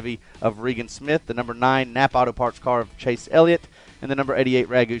Cream Chevy of Regan Smith, the number 9 Napa Auto Parts car of Chase Elliott, and the number 88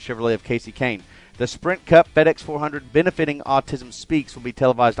 Ragu Chevrolet of Casey Kane. The Sprint Cup FedEx 400 benefiting Autism Speaks will be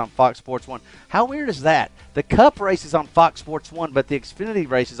televised on Fox Sports 1. How weird is that? The Cup race is on Fox Sports 1, but the Xfinity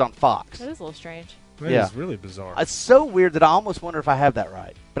race is on Fox. That is a little strange. That is really bizarre. It's so weird that I almost wonder if I have that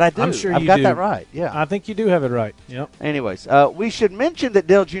right. But I do. I'm sure I've you got do. that right. Yeah. I think you do have it right. Yep. Anyways, we should mention that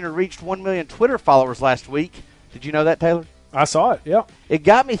Dale Jr. reached 1 million Twitter followers last week. Did you know that, Taylor? I saw it. Yeah. It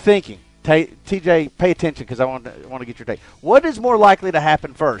got me thinking. TJ, pay attention because I want to get your take. What is more likely to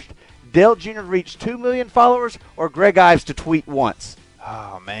happen first? Dale Jr. reach 2 million followers or Greg Ives to tweet once?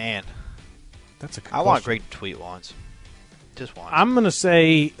 Oh, man. That's a good I want Greg to tweet once. Just once. I'm going to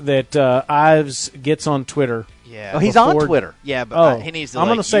say that Ives gets on Twitter. Yeah. Oh, he's on Twitter. Yeah, but he needs to. I'm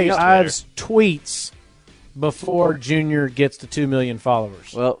going to say use Ives tweets before Junior gets to 2 million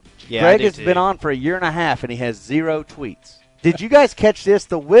followers. Well, Yeah, Greg I do has too. been on for a year and a half, and he has 0 tweets. Did you guys catch this?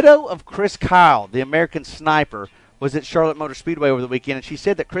 The widow of Chris Kyle, the American sniper, was at Charlotte Motor Speedway over the weekend, and she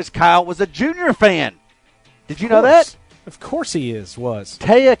said that Chris Kyle was a Junior fan. Did you know that? Of course he was.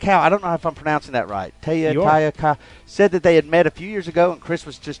 Taya Kyle, I don't know if I'm pronouncing that right. Taya Kyle said that they had met a few years ago, and Chris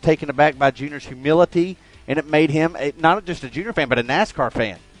was just taken aback by Junior's humility, and it made him not just a Junior fan, but a NASCAR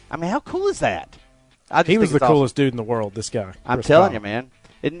fan. I mean, how cool is that? He was the coolest dude in the world, this guy. I'm telling you, man.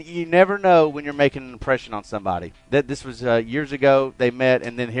 And you never know when you're making an impression on somebody. This was years ago. They met,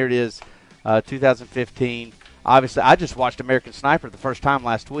 and then here it is, 2015. Obviously, I just watched American Sniper the first time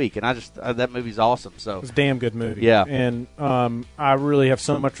last week, and that movie's awesome. So it was a damn good movie. Yeah. And I really have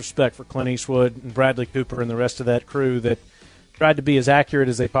so much respect for Clint Eastwood and Bradley Cooper and the rest of that crew that tried to be as accurate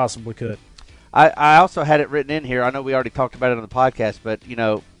as they possibly could. I also had it written in here. I know we already talked about it on the podcast, but,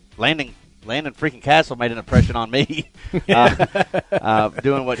 Landon freaking Castle made an impression on me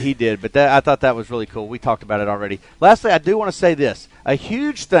doing what he did. But I thought that was really cool. We talked about it already. Lastly, I do want to say this. A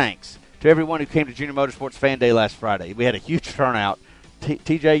huge thanks to everyone who came to Junior Motorsports Fan Day last Friday. We had a huge turnout.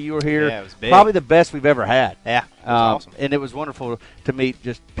 TJ, you were here. Yeah, it was big. Probably the best we've ever had. Yeah, it was awesome. And it was wonderful to meet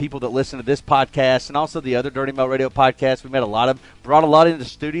just people that listen to this podcast and also the other Dirty Mo Radio podcast. We met brought a lot into the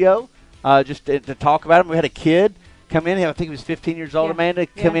studio just to talk about them. We had a kid come in. I think he was 15 years old, Amanda,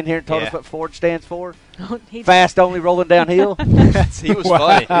 come in here and told us what Ford stands for. Fast only rolling downhill. He was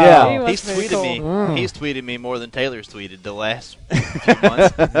funny. Yeah. He's tweeted me. He's tweeted me more than Taylor's tweeted the last few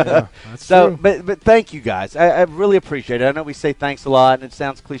months. That's so, true. but thank you guys. I really appreciate it. I know we say thanks a lot, and it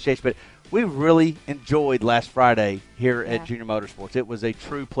sounds cliche, but we really enjoyed last Friday here at Junior Motorsports. It was a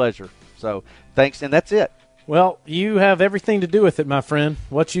true pleasure. So thanks, and that's it. Well, you have everything to do with it, my friend.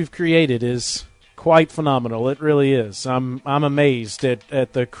 What you've created is quite phenomenal. It really is. I'm amazed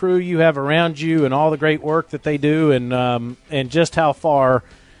at the crew you have around you and all the great work that they do, and just how far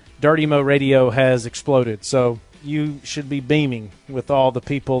Dirty Mo Radio has exploded. So you should be beaming with all the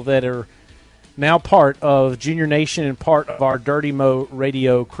people that are now part of Junior Nation and part of our Dirty Mo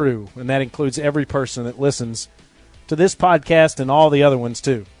Radio crew, and that includes every person that listens to this podcast and all the other ones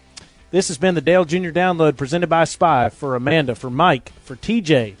too. This has been the Dale Jr. Download presented by Spy. For Amanda, for Mike, for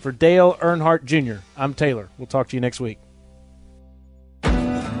TJ, for Dale Earnhardt Jr., I'm Taylor. We'll talk to you next week.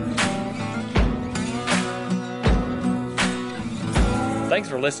 Thanks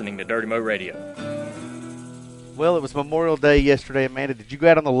for listening to Dirty Mo Radio. Well, it was Memorial Day yesterday, Amanda. Did you go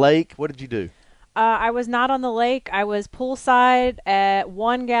out on the lake? What did you do? I was not on the lake. I was poolside at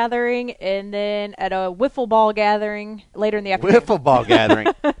one gathering and then at a wiffle ball gathering later in the afternoon. Wiffle ball gathering.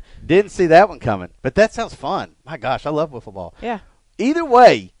 Didn't see that one coming. But that sounds fun. My gosh, I love wiffle ball. Yeah. Either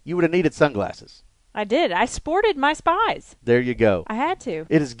way, you would have needed sunglasses. I did. I sported my Spies. There you go. I had to.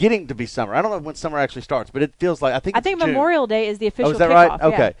 It is getting to be summer. I don't know when summer actually starts, but it feels like I think June. Memorial Day is the official Oh, is that kickoff. right?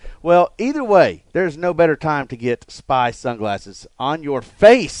 Okay. Yeah. Well, either way, there's no better time to get Spy sunglasses on your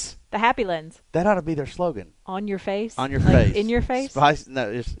face. The Happy Lens. That ought to be their slogan. On your face? On your like face. In your face? Spy,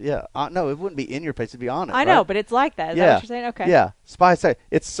 no, no, it wouldn't be in your face. It'd be on it. I know, right? but it's like that. Is that what you're saying? Okay. Yeah. Spy say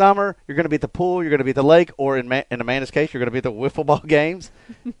it's summer. You're going to be at the pool. You're going to be at the lake, or in Amanda's case, you're going to be at the wiffle ball games.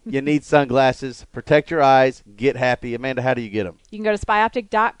 You need sunglasses. Protect your eyes. Get happy. Amanda, how do you get them? You can go to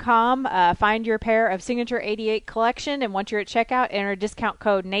spyoptic.com, find your pair of Signature 88 collection, and once you're at checkout, enter discount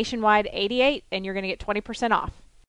code Nationwide 88, and you're going to get 20% off.